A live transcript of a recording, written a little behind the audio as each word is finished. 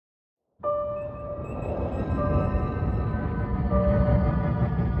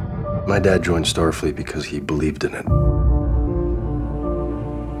My dad joined Starfleet because he believed in it.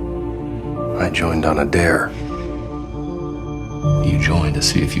 I joined on a dare. You joined to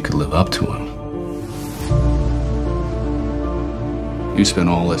see if you could live up to him. You spent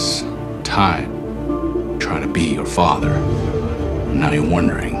all this time trying to be your father. And now you're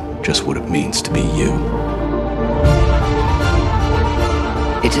wondering just what it means to be you.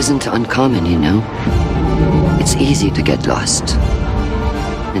 It isn't uncommon, you know. It's easy to get lost.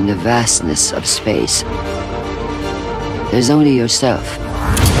 In the vastness of space, there's only yourself,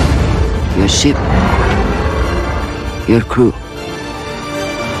 your ship, your crew.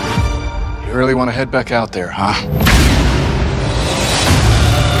 You really want to head back out there, huh?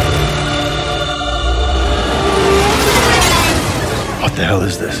 What the hell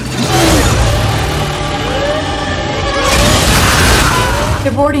is this?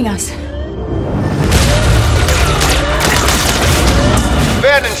 They're boarding us.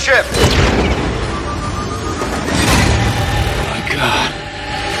 Abandoned ship! Oh my God.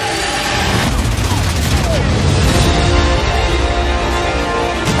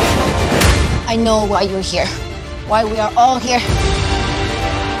 I know why you're here. Why we are all here.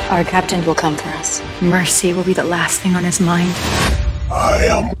 Our captain will come for us. Mercy will be the last thing on his mind. I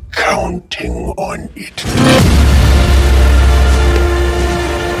am counting on it.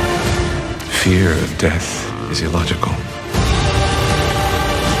 Fear of death is illogical.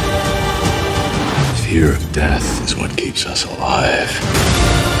 Fear of death is what keeps us alive.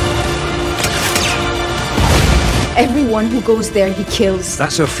 Everyone who goes there, he kills.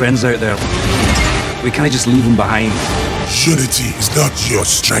 That's our friends out there. We can't just leave them behind. Unity is not your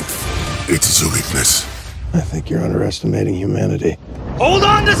strength. It is a weakness. I think you're underestimating humanity. Hold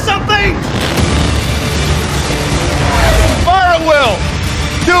on to something! Fire at will!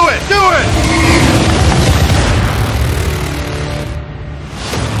 Do it! Do it!